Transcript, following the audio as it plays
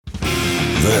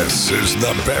This is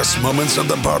the best moments of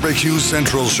the BBQ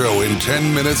Central Show in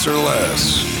 10 minutes or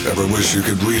less. Ever wish you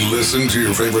could re-listen to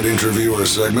your favorite interview or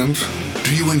segment?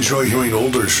 Do you enjoy hearing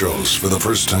older shows for the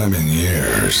first time in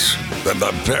years? Then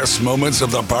the best moments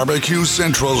of the BBQ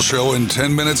Central Show in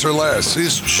 10 minutes or less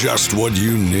is just what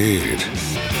you need.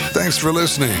 Thanks for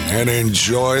listening and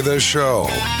enjoy the show.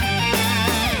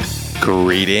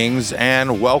 Greetings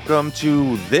and welcome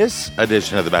to this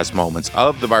edition of the best moments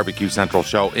of the BBQ Central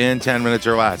Show in 10 minutes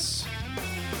or less.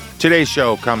 Today's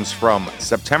show comes from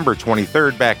September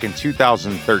 23rd back in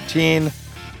 2013.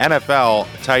 NFL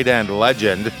tight end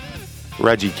legend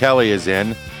Reggie Kelly is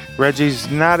in. Reggie's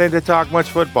not into talk much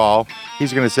football.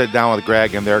 He's going to sit down with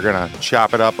Greg and they're going to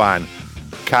chop it up on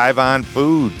Kaivan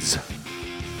Foods.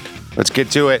 Let's get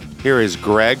to it. Here is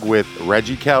Greg with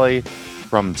Reggie Kelly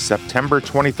from September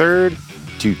 23rd,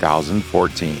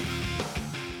 2014.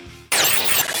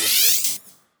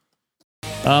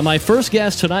 My first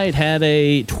guest tonight had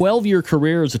a 12-year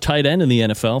career as a tight end in the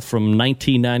NFL from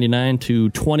 1999 to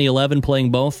 2011,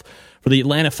 playing both for the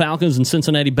Atlanta Falcons and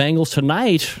Cincinnati Bengals.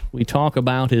 Tonight, we talk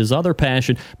about his other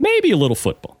passion, maybe a little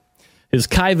football. His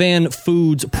Kaivan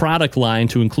Foods product line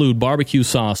to include barbecue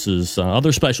sauces,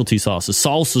 other specialty sauces,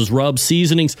 salsas, rubs,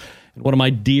 seasonings, and one of my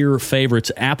dear favorites,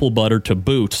 apple butter to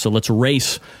boot. So let's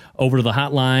race over to the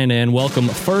hotline and welcome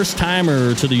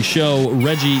first-timer to the show,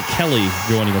 Reggie Kelly,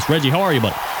 joining us. Reggie, how are you,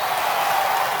 buddy?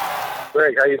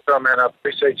 Greg, how you doing, man? I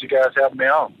appreciate you guys having me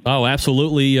on. Oh,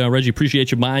 absolutely. Reggie,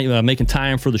 appreciate you making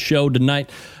time for the show tonight.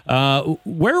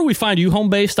 Where are we find you?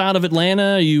 Home-based out of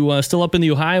Atlanta? Are you still up in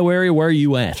the Ohio area? Where are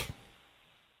you at?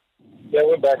 Yeah,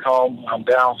 we're back home. I'm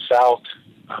down south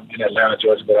in Atlanta,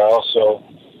 Georgia, but I also,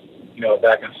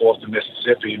 back and forth to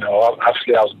Mississippi.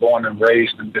 Obviously I was born and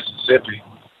raised in Mississippi.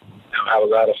 I have a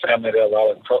lot of family there, a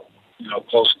lot of,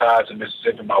 close ties in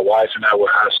Mississippi. My wife and I were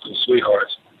high school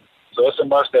sweethearts. So it's a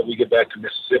must that we get back to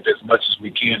Mississippi as much as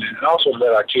we can, and also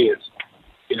let our kids,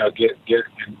 get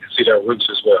and see their roots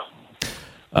as well.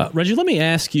 Reggie, let me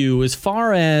ask you, as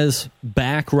far as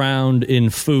background in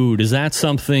food, is that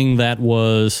something that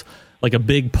was like a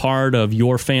big part of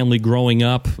your family growing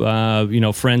up?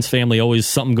 Friends, family, always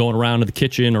something going around in the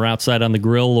kitchen or outside on the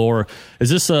grill, or is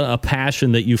this a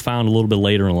passion that you found a little bit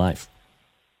later in life?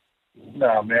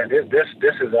 No, man, this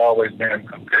has always been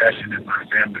a passion in my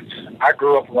family. I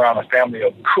grew up around a family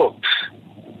of cooks,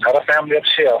 not a family of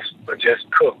chefs, but just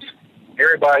cooks.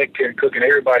 Everybody can cook, and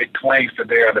everybody claims that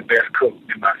they are the best cook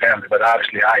in my family, but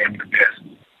obviously I am the best.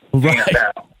 Right. Hands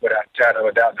down, without a shadow of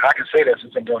a doubt. I can say that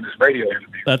since I'm doing this radio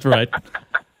interview. That's right.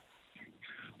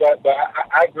 But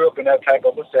I grew up in that type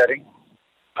of a setting.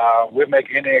 We'll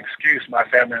make any excuse, my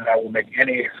family and I will make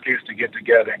any excuse to get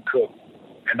together and cook.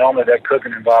 And normally that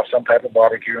cooking involves some type of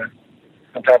barbecuing,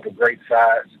 some type of great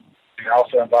sides. It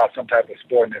also involves some type of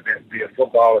sporting event, be it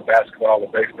football or basketball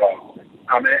or baseball.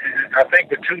 I think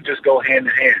the two just go hand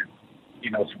in hand.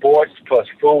 Sports plus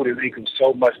food is equal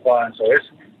so much fun. So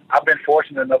I've been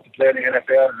fortunate enough to play in the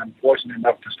NFL, and I'm fortunate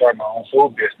enough to start my own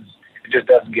food business. It just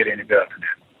doesn't get any better than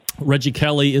that. Reggie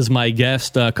Kelly is my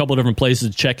guest. A couple of different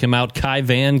places to check him out.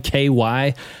 Kaivan,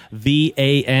 K-Y-V-A-N,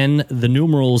 the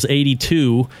numerals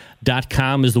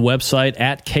 82.com is the website,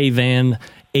 at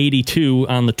Kaivan82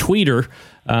 on the Twitter.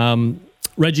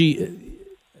 Reggie,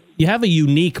 you have a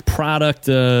unique product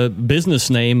business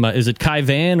name. Is it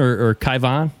Kaivan or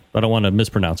Kaivan? I don't want to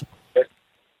mispronounce it.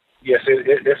 Yes,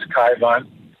 it's Kaivan.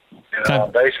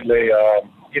 Basically,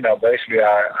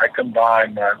 I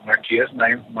combine my kid's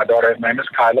name. My daughter's name is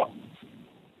Kyla.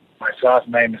 My son's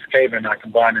name is Kevin. I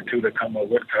combine the two to come up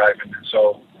with Kaivan. And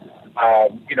so,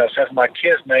 since my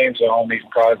kids' names are on these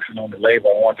products and on the label,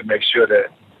 I want to make sure that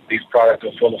these products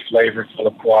are full of flavor, full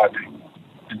of quality.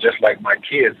 And just like my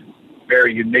kids,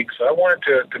 very unique. So I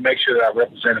wanted to make sure that I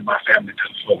represented my family to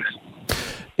the fullest.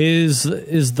 Is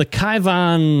the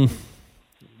Kaivan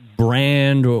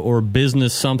brand or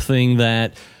business something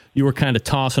that you were kind of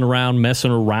tossing around, messing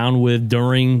around with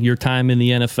during your time in the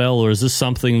NFL, or is this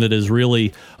something that is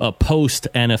really a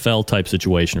post-NFL type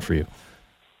situation for you?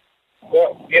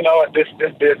 Well, this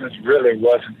business really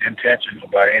wasn't intentional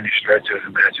by any stretch of the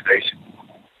imagination.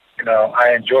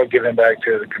 I enjoy giving back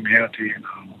to the community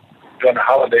during the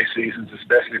holiday seasons,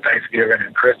 especially Thanksgiving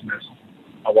and Christmas.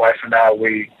 My wife and I,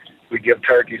 we give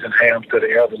turkeys and hams to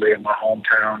the elderly in my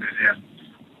hometown, and then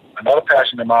another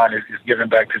passion of mine is giving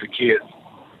back to the kids.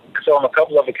 So on a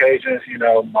couple of occasions,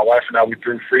 my wife and I, we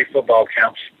threw free football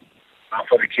camps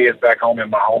for the kids back home in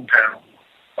my hometown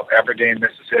of Aberdeen,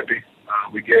 Mississippi.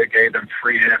 We gave them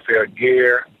free NFL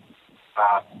gear,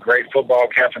 great football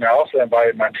camps, and I also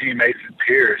invited my teammates and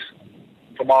peers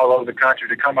from all over the country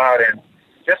to come out and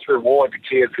just reward the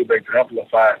kids who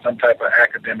exemplify some type of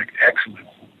academic excellence.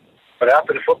 But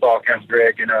after the football camps,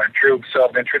 Greg, in true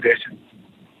Southern tradition,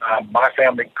 my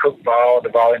family cooked for all the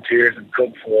volunteers and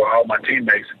cooked for all my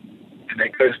teammates, and they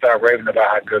couldn't stop raving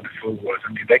about how good the food was.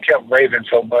 I mean, they kept raving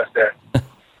so much that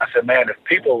I said, man, if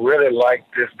people really like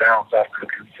this down south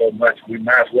cooking so much, we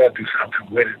might as well do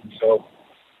something with it. And so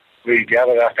we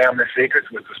gathered our family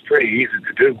secrets, which was pretty easy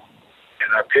to do. And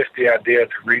I pitched the idea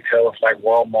to retailers like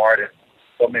Walmart and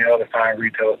so many other fine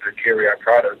retailers that carry our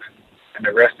products, and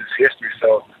the rest is history.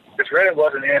 So this really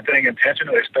wasn't anything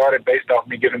intentional. It started based off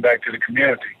me giving back to the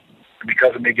community. And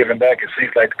because of me giving back, it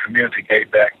seems like the community gave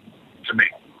back to me.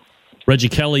 Reggie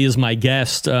Kelly is my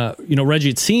guest. Reggie,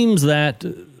 it seems that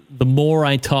the more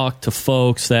I talk to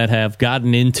folks that have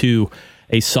gotten into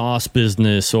a sauce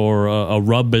business or a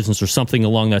rub business or something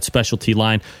along that specialty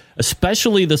line,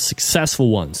 especially the successful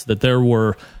ones, that there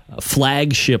were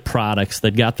flagship products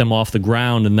that got them off the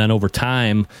ground, and then over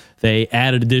time they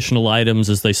added additional items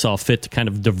as they saw fit to kind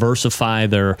of diversify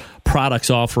their products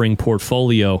offering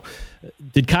portfolio.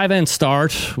 Did Kaivan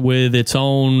start with its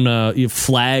own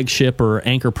flagship or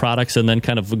anchor products and then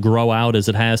kind of grow out as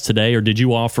it has today, or did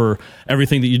you offer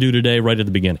everything that you do today right at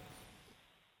the beginning?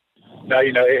 No,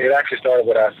 it actually started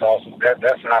with our sauce.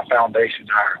 That's our foundation,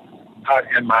 our hot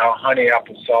and mild honey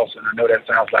apple sauce. And I know that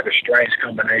sounds like a strange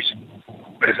combination,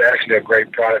 but it's actually a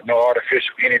great product. No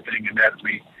artificial anything in that.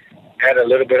 We add a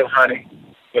little bit of honey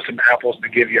with some apples to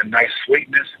give you a nice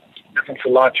sweetness, and some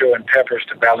cilantro and peppers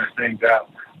to balance things out.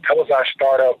 That was our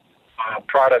startup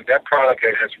product. That product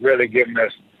has really given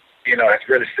us, has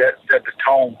really set the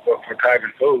tone for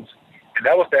Kaivan Foods. And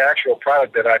that was the actual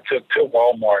product that I took to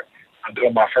Walmart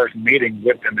during my first meeting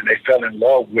with them, and they fell in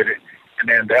love with it. And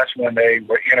then that's when they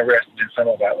were interested in some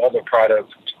of our other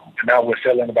products. And now we're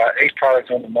selling about 8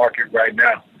 products on the market right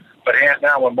now. But hands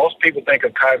down, when most people think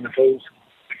of Kaivan Foods,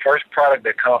 the first product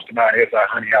that comes to mind is our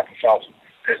honey apple sauce.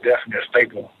 It's definitely a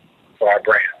staple for our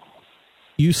brand.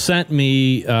 You sent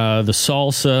me the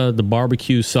salsa, the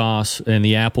barbecue sauce, and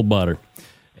the apple butter.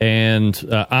 And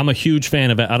I'm a huge fan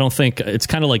of it. I don't think it's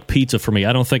kind of like pizza for me.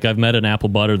 I don't think I've met an apple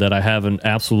butter that I haven't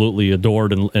absolutely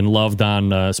adored and loved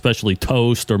on, especially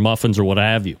toast or muffins or what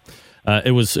have you.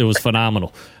 It was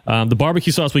phenomenal. The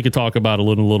barbecue sauce we could talk about a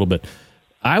little bit.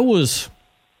 I don't want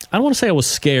to say I was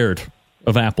scared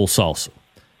of apple salsa,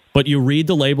 but you read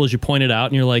the label as you pointed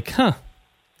out, and you're like, I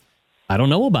don't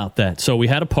know about that. So we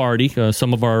had a party.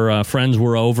 Some of our friends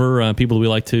were over, people we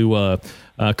like to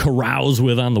carouse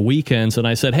with on the weekends. And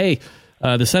I said, hey,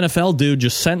 this NFL dude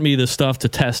just sent me this stuff to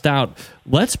test out.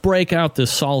 Let's break out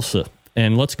this salsa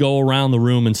and let's go around the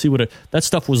room and see that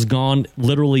stuff was gone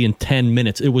literally in 10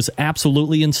 minutes. It was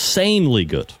absolutely insanely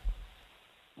good.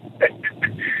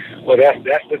 Well,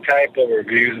 that's the type of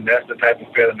reviews and that's the type of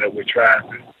feeling that we're trying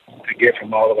to get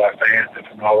from all of our fans and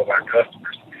from all of our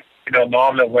customers.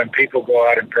 Normally when people go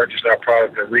out and purchase our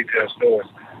product at retail stores,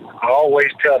 I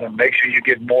always tell them, make sure you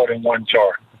get more than one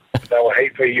jar. Because I would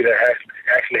hate for you to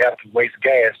actually have to waste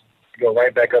gas to go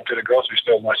right back up to the grocery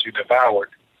store once you devoured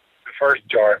the first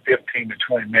jar in 15 to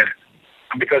 20 minutes.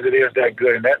 Because it is that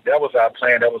good. And that was our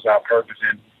plan. That was our purpose.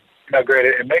 And, Greg,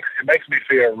 it makes me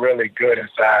feel really good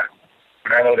inside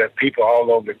when I know that people all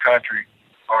over the country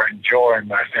are enjoying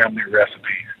my family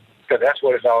recipes. Because that's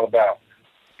what it's all about.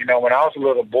 When I was a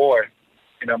little boy,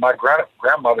 my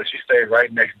grandmother, she stayed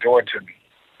right next door to me.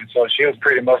 And so she was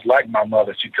pretty much like my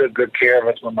mother. She took good care of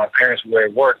us when my parents were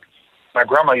at work. My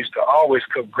grandma used to always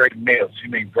cook great meals. She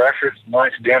made breakfast,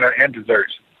 lunch, dinner, and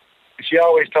desserts. And she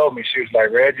always told me, she was like,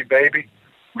 Reggie, baby,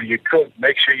 when you cook,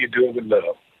 make sure you do it with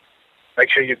love. Make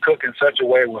sure you cook in such a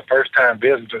way where first-time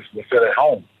visitors will feel at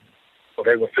home, so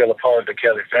they will feel a part of the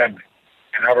Kelly family.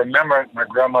 And I remember my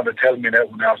grandmother telling me that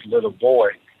when I was a little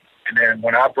boy. And then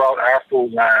when I brought our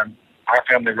food line, our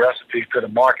family recipes to the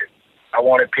market, I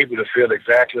wanted people to feel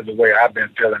exactly the way I've been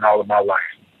feeling all of my life.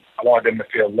 I wanted them to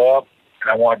feel love,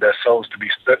 and I wanted their souls to be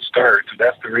stirred. So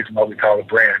that's the reason why we call the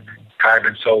brand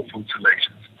Kaivan Soul Food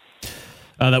Selections.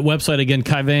 That website, again,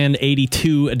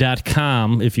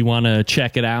 Kaivan82.com, if you want to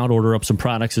check it out, order up some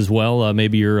products as well.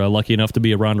 Maybe you're lucky enough to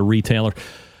be around a retailer.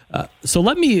 So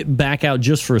let me back out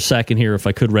just for a second here, if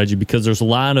I could, Reggie, because there's a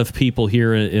lot of people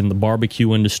here in the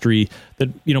barbecue industry that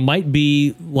might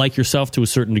be like yourself to a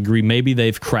certain degree. Maybe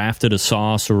they've crafted a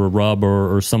sauce or a rub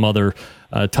or some other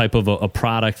type of a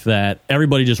product that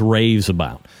everybody just raves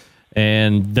about.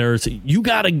 And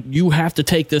you have to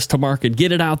take this to market,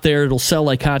 get it out there, it'll sell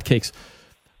like hotcakes.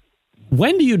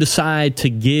 When do you decide to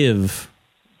give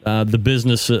the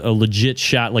business a legit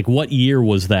shot? Like, what year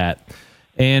was that?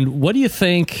 And what do you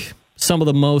think some of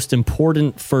the most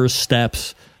important first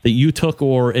steps that you took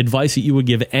or advice that you would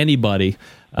give anybody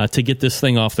to get this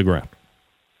thing off the ground?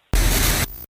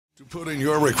 To put in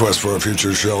your request for a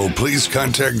future show, please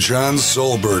contact John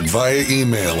Solberg via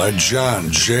email at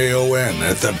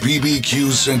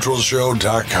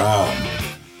johnjon@thebbqcentralshow.com.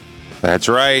 That's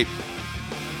right.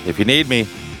 If you need me,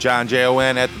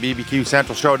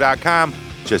 johnjon@thebbqcentralshow.com.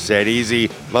 Just that easy.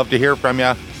 Love to hear from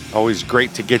you. Always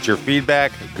great to get your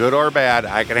feedback, good or bad.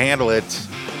 I can handle it.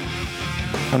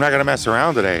 I'm not going to mess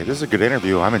around today. This is a good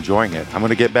interview. I'm enjoying it. I'm going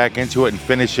to get back into it and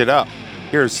finish it up.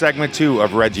 Here's segment 2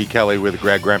 of Reggie Kelly with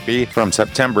Greg Rempe from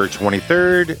September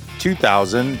 23rd,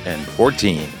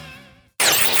 2014.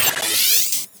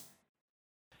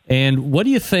 And what do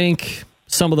you think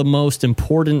some of the most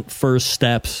important first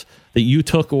steps that you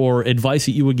took or advice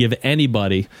that you would give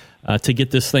anybody to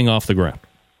get this thing off the ground?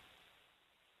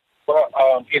 Well,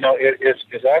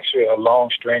 it's actually a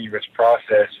long, strenuous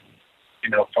process,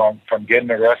 from getting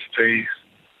the recipes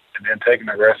and then taking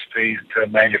the recipes to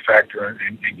manufacturing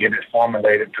and getting it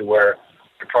formulated to where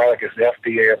the product is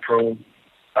FDA approved.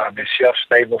 It's shelf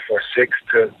stable for 6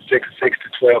 to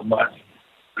 12 months,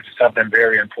 which is something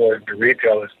very important to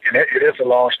retailers. And it is a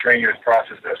long, strenuous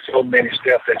process. There's so many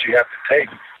steps that you have to take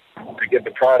to get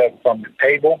the product from the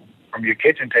table, from your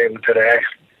kitchen table to the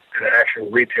actual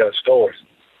retail stores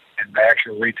and the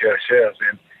actual retail shelves.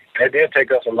 And it did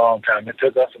take us a long time. It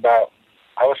took us about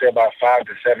 5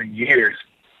 to 7 years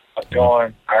of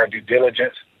doing our due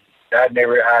diligence, dotting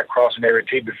every I, crossing every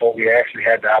T before we actually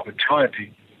had the opportunity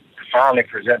to finally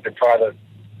present the product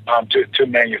to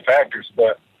manufacturers.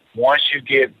 But once you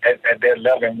get at that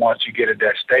level and once you get at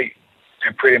that state,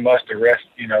 and pretty much the rest,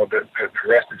 the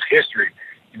rest is history.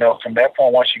 From that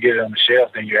point, once you get it on the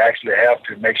shelf, then you actually have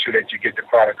to make sure that you get the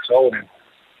product sold. And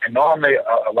normally,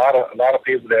 a lot of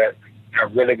people that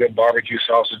have really good barbecue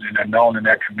sauces and are known in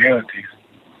their communities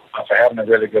for having a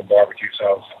really good barbecue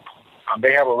sauce,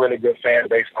 they have a really good fan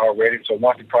base already. So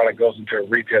once the product goes into a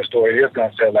retail store, it is going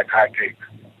to sell like hotcakes.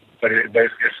 But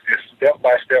it's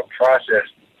step-by-step process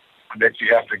that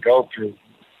you have to go through.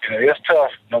 And it's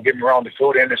tough. Don't get me wrong. The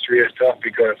food industry is tough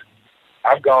because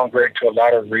I've gone great to a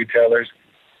lot of retailers,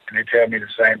 and they tell me the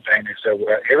same thing. They say,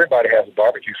 well, everybody has a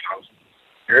barbecue sauce.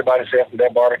 Everybody says that their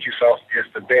barbecue sauce is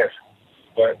the best.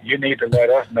 But you need to let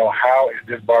us know how is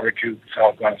this barbecue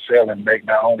sauce going to sell and make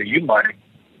not only you money,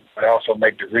 but also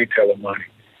make the retailer money.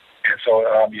 And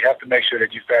so you have to make sure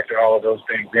that you factor all of those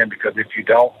things in, because if you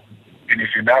don't, and if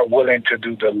you're not willing to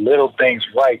do the little things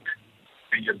right,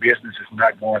 then your business is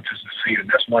not going to succeed. And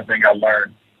that's one thing I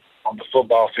learned on the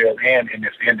football field and in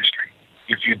this industry.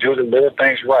 If you do the little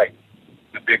things right,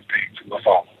 the big things will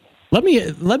follow. Let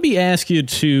me ask you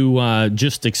to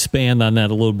just expand on that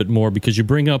a little bit more, because you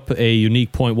bring up a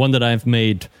unique point, one that I've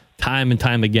made time and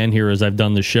time again here as I've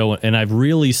done the show, and I've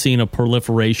really seen a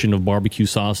proliferation of barbecue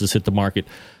sauces hit the market,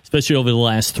 especially over the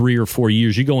last 3 or 4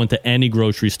 years. You go into any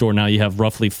grocery store now, you have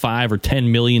roughly 5 or 10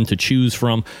 million to choose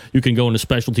from. You can go into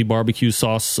specialty barbecue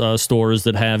sauce stores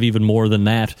that have even more than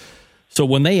that. So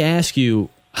when they ask you,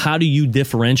 how do you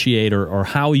differentiate, or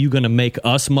how are you going to make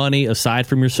us money aside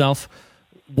from yourself,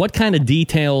 what kind of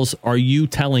details are you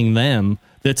telling them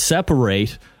that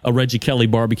separate a Reggie Kelly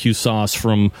barbecue sauce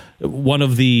from one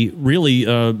of the really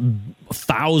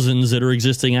thousands that are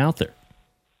existing out there?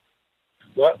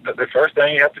 Well, the first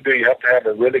thing you have to do, you have to have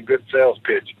a really good sales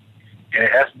pitch. And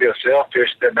it has to be a sales pitch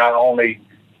that not only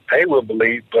they will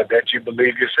believe, but that you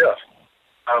believe yourself.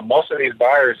 Most of these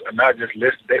buyers are not just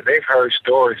listed. They've heard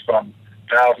stories from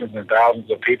thousands and thousands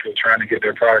of people trying to get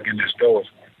their product in their stores.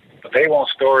 But they want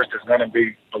stories that's going to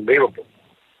be believable.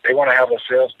 They want to have a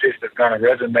sales pitch that's going to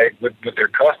resonate with their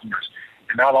customers.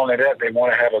 And not only that, they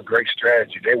want to have a great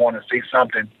strategy. They want to see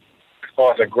something as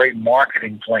far as a great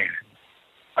marketing plan,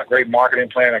 a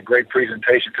great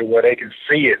presentation to where they can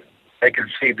see it. They can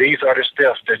see these are the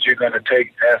steps that you're going to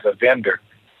take as a vendor,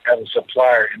 as a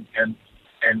supplier. And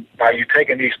by you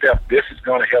taking these steps, this is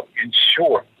going to help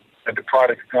ensure that the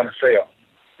product is going to sell.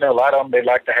 A lot of them, they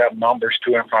like to have numbers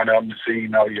too in front of them to see,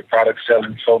 your product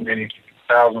selling so many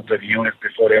thousands of units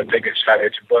before they'll take a shot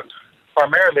at you. But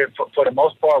primarily, for the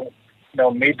most part,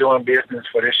 me doing business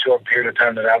for this short period of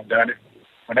time that I've done it,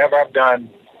 whenever I've done,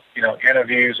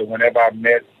 interviews, or whenever I've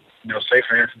met, say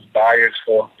for instance, buyers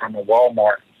from a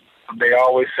Walmart, they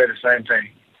always say the same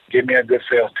thing: give me a good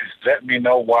sales pitch. Let me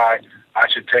know why I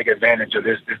should take advantage of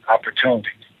this opportunity,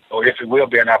 or if it will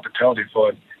be an opportunity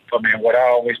for me. And what I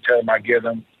always tell them, I give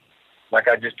them, like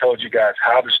I just told you guys,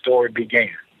 how the story began.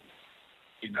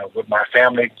 With my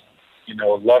family,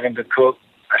 loving to cook.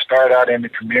 I started out in the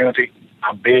community.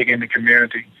 I'm big in the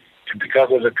community. And because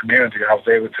of the community, I was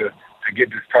able to get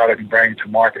this product and bring it to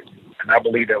market. And I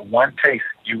believe that one taste,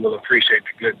 you will appreciate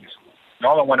the goodness.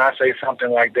 Normally when I say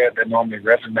something like that, that normally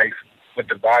resonates with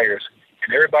the buyers.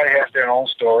 And everybody has their own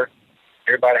story.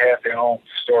 Everybody has their own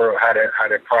story of how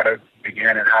that product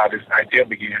began and how this idea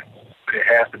began. But it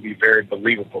has to be very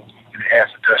believable, and it has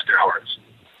to touch their hearts.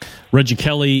 Reggie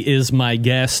Kelly is my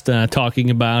guest,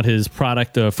 talking about his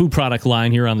food product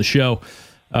line here on the show.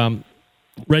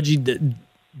 Reggie,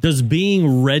 does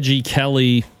being Reggie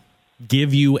Kelly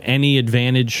give you any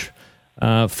advantage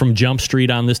from Jump Street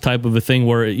on this type of a thing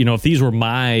where, if these were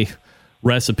my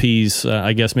recipes,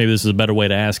 I guess maybe this is a better way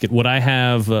to ask it, would I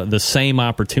have the same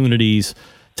opportunities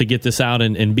to get this out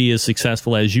and be as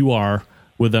successful as you are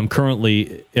with them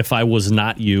currently if I was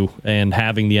not you and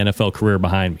having the NFL career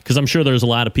behind me? Because I'm sure there's a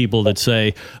lot of people that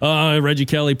say, oh, Reggie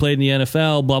Kelly played in the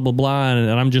NFL, blah, blah, blah,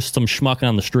 and I'm just some schmuck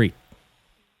on the street.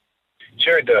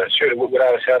 Sure it does. Sure,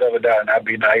 without a shadow of a doubt, and I'd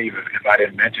be naive if I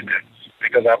didn't mention that.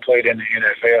 Because I played in the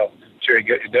NFL, sure,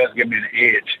 it does give me an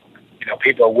edge.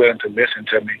 People are willing to listen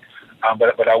to me.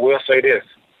 But I will say this.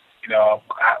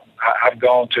 I've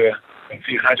gone to a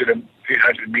few hundred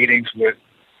meetings with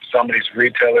some of these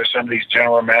retailers, some of these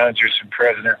general managers and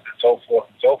presidents and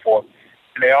so forth,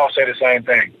 and they all say the same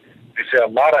thing. They say a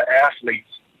lot of athletes,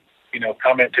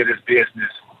 come into this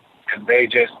business and they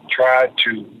just try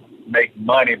to make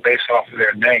money based off of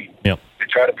their name. Yep. They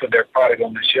try to put their product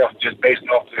on the shelf just based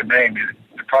off of their name. And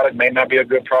the product may not be a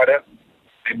good product.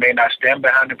 They may not stand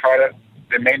behind the product.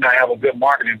 They may not have a good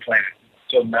marketing plan.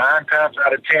 So 9 times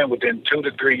out of 10, within 2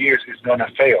 to 3 years, it's going to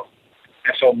fail.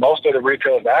 And so most of the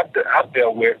retailers I've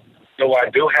dealt with, though I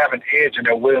do have an edge and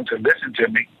they're willing to listen to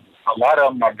me, a lot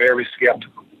of them are very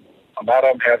skeptical. A lot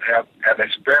of them have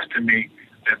expressed to me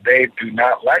that they do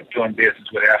not like doing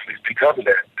business with athletes because of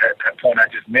that point I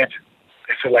just mentioned.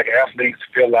 They feel like athletes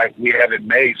feel like we have it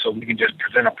made so we can just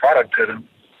present a product to them,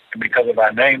 and because of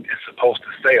our name, it's supposed to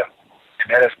sell.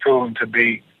 And that has proven to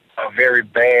be a very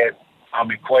bad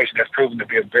equation. That's proven to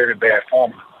be a very bad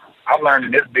formula. I've learned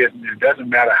in this business, it doesn't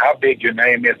matter how big your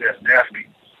name is as an athlete,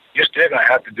 you're still going to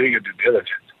have to do your due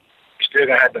diligence. You're still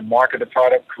going to have to market the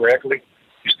product correctly.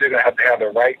 You're still going to have the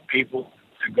right people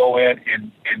to go in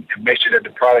and make sure that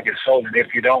the product is sold. And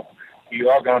if you don't, you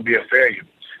are going to be a failure.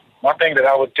 One thing that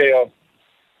I would tell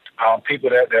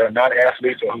people that are not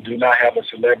athletes or who do not have a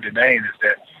celebrity name is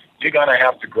that you're going to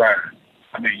have to grind.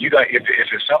 I mean,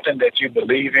 if it's something that you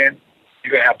believe in,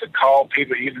 you're going to have to call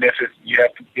people, even if it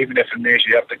means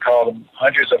you have to call them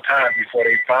hundreds of times before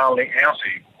they finally answer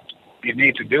you. You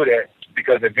need to do that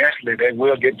because eventually they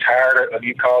will get tired of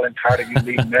you calling, tired of you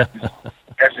leaving messages,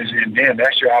 and then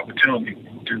that's your opportunity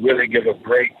to really give a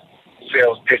great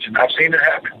sales pitch. And I've seen it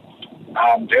happen.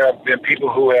 There have been people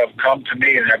who have come to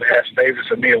me and have asked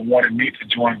favors of me and wanted me to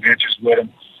join ventures with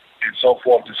them and so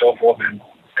forth and so forth. And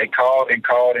they called and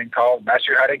called and called. Not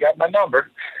sure how they got my number,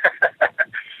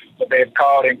 but they've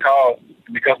called and called.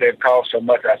 And because they've called so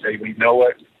much, I say, well, you know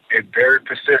what? They're very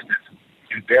persistent.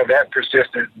 If they're that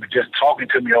persistent with just talking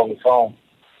to me over the phone,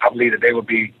 I believe that they would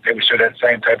show that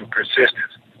same type of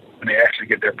persistence when they actually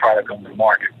get their product on the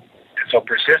market. And so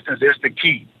persistence is the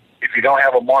key. If you don't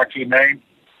have a marquee name,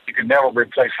 you can never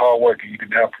replace hard work, and you can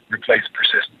never replace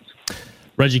persistence.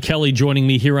 Reggie Kelly joining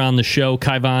me here on the show.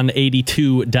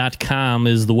 Kaivon82.com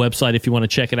is the website if you want to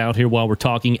check it out here while we're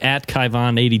talking. At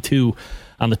Kaivon82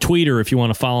 on the Twitter if you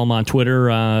want to follow him on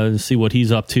Twitter, see what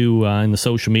he's up to in the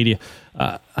social media.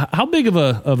 How big of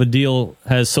a deal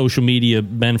has social media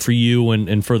been for you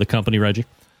and for the company, Reggie?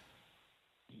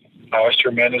 Oh, it's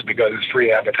tremendous because it's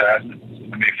free advertising.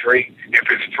 I mean, free. If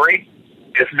it's free,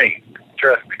 it's me.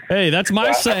 Trust me. Hey, that's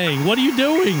my saying. What are you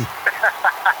doing?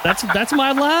 That's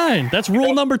my line. That's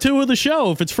rule number 2 of the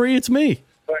show. If it's free, it's me.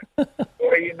 Well,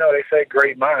 they say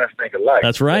great minds think alike.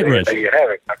 That's right, Rich. There you have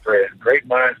it, my friend. Great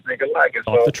minds think alike. And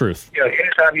so, the truth.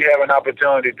 Anytime you have an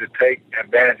opportunity to take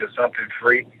advantage of something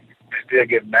free and still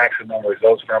get maximum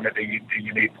results from it, then you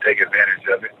need to take advantage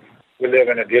of it. We live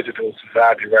in a digital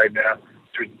society right now.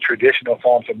 Traditional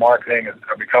forms of marketing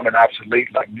are becoming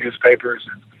obsolete, like newspapers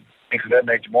and things of that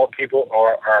nature. More people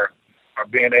are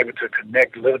being able to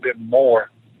connect a little bit more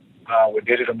with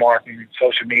digital marketing,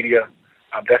 social media.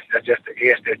 That's just the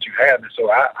edge that you have, and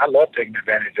so I love taking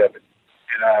advantage of it.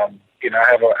 And I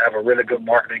have a really good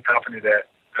marketing company that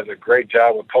does a great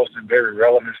job of posting very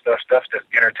relevant stuff that's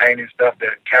entertaining, stuff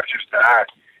that captures the eye,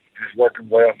 and is working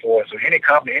well for us. So any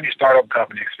company, any startup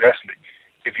company especially,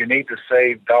 if you need to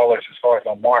save dollars as far as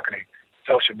on marketing,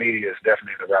 social media is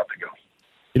definitely the route to go.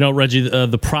 Reggie,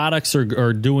 the products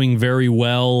are doing very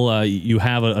well. You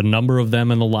have a number of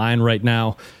them in the line right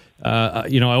now.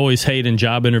 I always hate in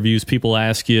job interviews, people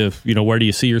ask you, where do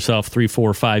you see yourself 3,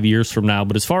 4, 5 years from now?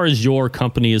 But as far as your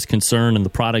company is concerned and the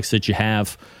products that you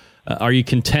have, are you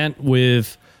content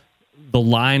with the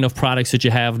line of products that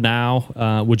you have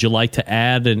now? Would you like to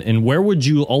add? And where would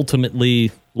you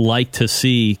ultimately like to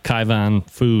see Kaivan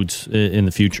Foods in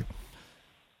the future?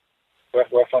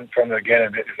 Well, from the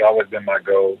beginning, it's always been my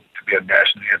goal to be a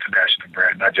national, international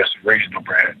brand, not just a regional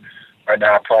brand. Right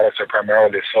now, our products are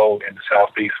primarily sold in the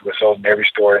Southeast. We're sold in every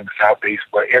store in the Southeast,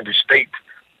 well, every state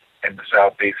in the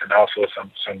Southeast, and also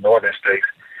some northern states.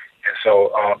 And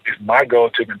so it's my goal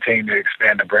to continue to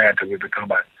expand the brand till we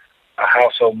become a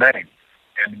household name.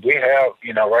 And we have,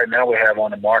 right now we have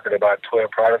on the market about 12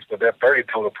 products, but there are 30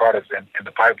 total products in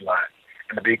the pipeline.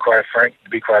 And to be quite frank, to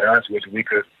be quite honest with you, we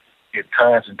could get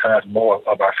tons and tons more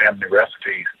of our family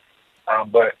recipes.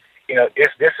 But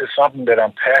this is something that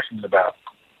I'm passionate about.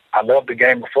 I love the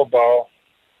game of football.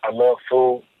 I love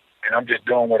food, and I'm just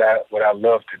doing what I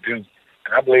love to do.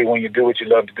 And I believe when you do what you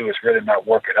love to do, it's really not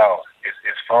work at all.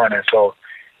 It's fun, and so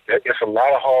it's a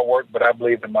lot of hard work. But I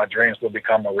believe that my dreams will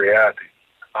become a reality.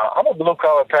 I'm a blue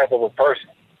collar type of a person,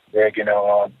 Greg.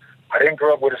 I didn't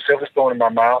grow up with a silver spoon in my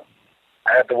mouth.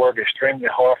 I had to work extremely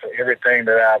hard for everything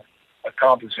that I've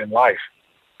accomplished in life.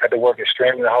 I had to work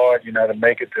extremely hard, to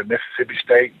make it to Mississippi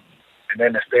State. And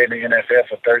then to stay in the NFL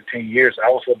for 13 years, I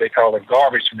was what they call a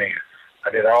garbage man. I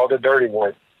did all the dirty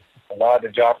work, a lot of the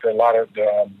jobs that a lot of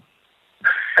the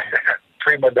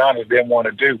prima donnas didn't want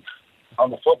to do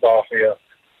on the football field.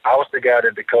 I was the guy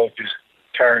that the coaches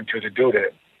turned to do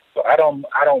that. So I don't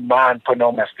mind putting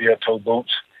on my steel-toe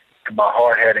boots and my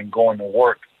hard hat and going to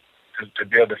work to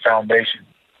build the foundation,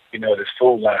 this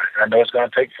food line. I know it's going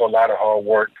to take for a lot of hard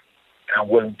work, and I'm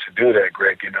willing to do that,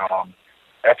 Greg.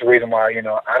 That's the reason why,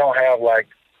 I don't have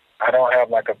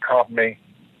like a company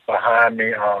behind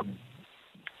me,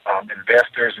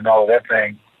 investors and all of that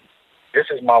thing. This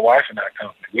is my wife and I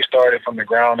company. We started from the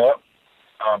ground up.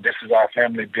 This is our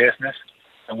family business,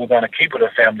 and we're going to keep it a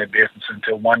family business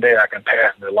until one day I can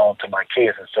pass it along to my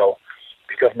kids. And so,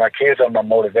 because my kids are my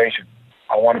motivation,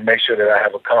 I want to make sure that I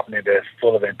have a company that's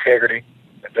full of integrity,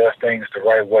 that does things the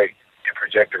right way, and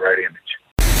project the right image.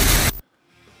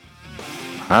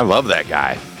 I love that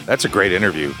guy. That's a great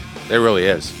interview. It really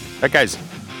is. That guy's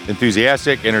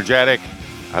enthusiastic, energetic.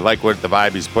 I like what the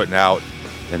vibe he's putting out.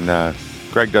 And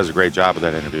Greg does a great job with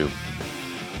that interview.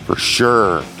 For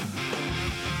sure.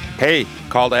 Hey,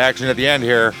 call to action at the end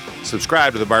here.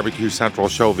 Subscribe to the Barbecue Central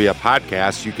Show via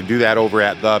podcast. You can do that over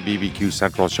at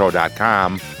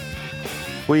thebbqcentralshow.com.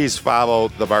 Please follow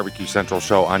the Barbecue Central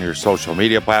Show on your social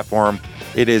media platform.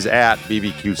 It is at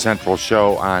BBQ Central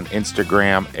Show on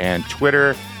Instagram and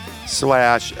Twitter,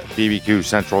 /BBQ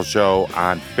Central Show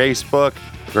on Facebook.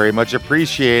 Very much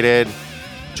appreciated.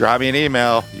 Drop me an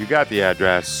email. You got the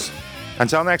address.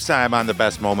 Until next time on the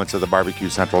best moments of the Barbecue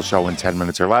Central Show in 10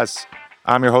 minutes or less,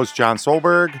 I'm your host, John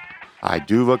Solberg. I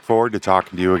do look forward to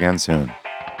talking to you again soon.